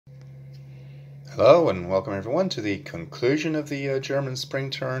Hello and welcome everyone to the conclusion of the German spring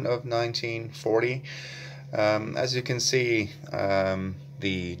turn of 1940. As you can see,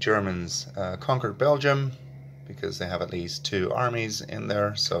 the Germans conquered Belgium because they have at least two armies in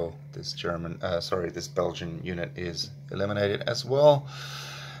there, so this this Belgian unit is eliminated as well.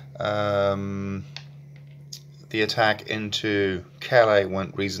 The attack into Calais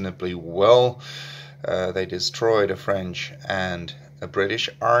went reasonably well. They destroyed a French and a British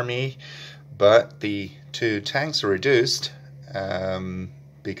army, but the two tanks are reduced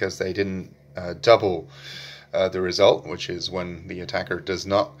because they didn't double the result, which is when the attacker does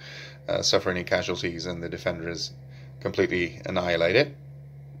not suffer any casualties and the defender is completely annihilated.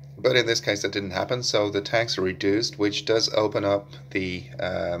 But in this case that didn't happen, so the tanks are reduced, which does open up the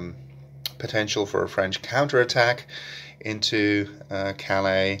potential for a French counterattack into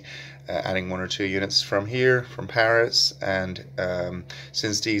Calais, adding one or two units from here, from Paris, and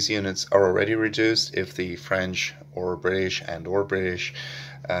since these units are already reduced, if the French or British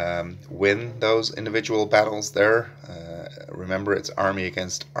win those individual battles there, remember it's army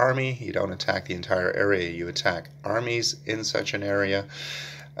against army, you don't attack the entire area, you attack armies in such an area.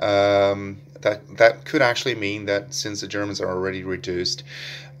 That could actually mean that since the Germans are already reduced,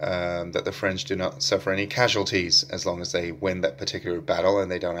 that the French do not suffer any casualties as long as they win that particular battle,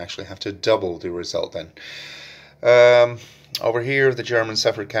 and they don't actually have to double the result then. Over here the Germans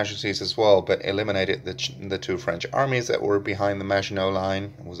suffered casualties as well, but eliminated the two French armies that were behind the Maginot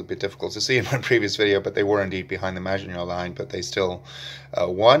Line. It was a bit difficult to see in my previous video, but they were indeed behind the Maginot Line, but they still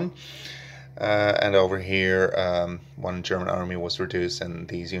won. And over here one German army was reduced and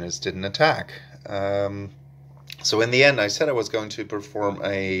these units didn't attack. So in the end I said I was going to perform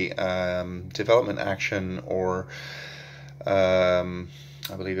a development action, or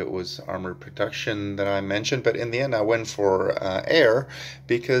I believe it was armor production that I mentioned, but in the end I went for air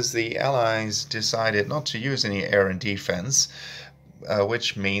because the Allies decided not to use any air in defense,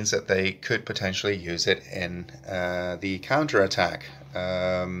 which means that they could potentially use it in the counterattack,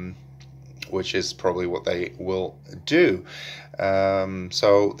 which is probably what they will do.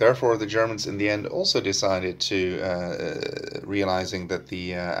 So therefore the Germans in the end also decided to, realizing that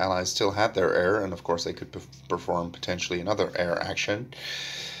the Allies still had their air, and of course they could perform potentially another air action.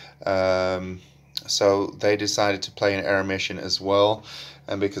 So they decided to play an air mission as well,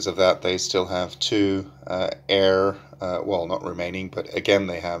 and because of that they still have two air, well, not remaining, but again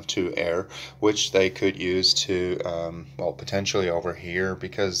they have two air, which they could use to, well, potentially over here,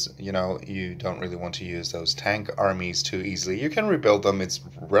 because, you know, you don't really want to use those tank armies too easily. You can rebuild them, it's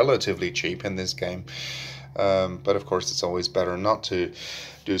relatively cheap in this game, but of course it's always better not to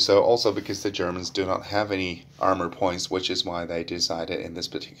do so, also because the Germans do not have any armor points, which is why they decided in this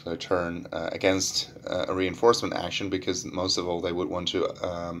particular turn against a reinforcement action, because most of all they would want to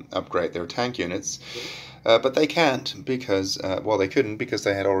upgrade their tank units. But they can't because, well, they couldn't because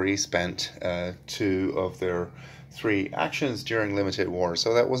they had already spent two of their three actions during limited war,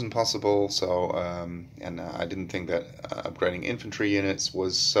 so that wasn't possible. So and I didn't think that upgrading infantry units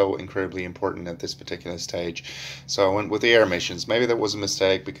was so incredibly important at this particular stage, so I went with the air missions. Maybe that was a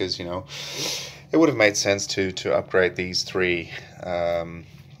mistake because, you know, it would have made sense to upgrade these three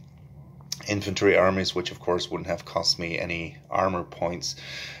infantry armies, which of course wouldn't have cost me any armor points.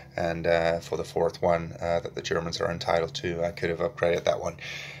 And for the fourth one that the Germans are entitled to, I could have upgraded that one.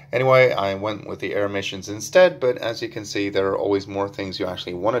 Anyway, I went with the air missions instead, but as you can see, there are always more things you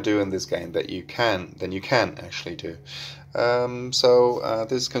actually want to do in this game than you can actually do. So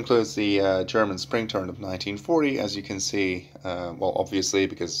this concludes the German spring turn of 1940. As you can see, well, obviously,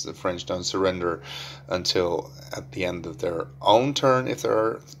 because the French don't surrender until at the end of their own turn, if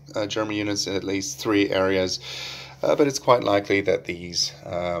there are German units in at least three areas. But it's quite likely that these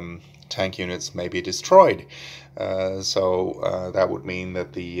tank units may be destroyed. So that would mean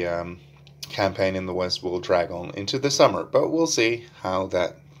that the campaign in the West will drag on into the summer. But we'll see how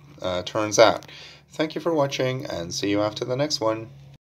that turns out. Thank you for watching, and see you after the next one.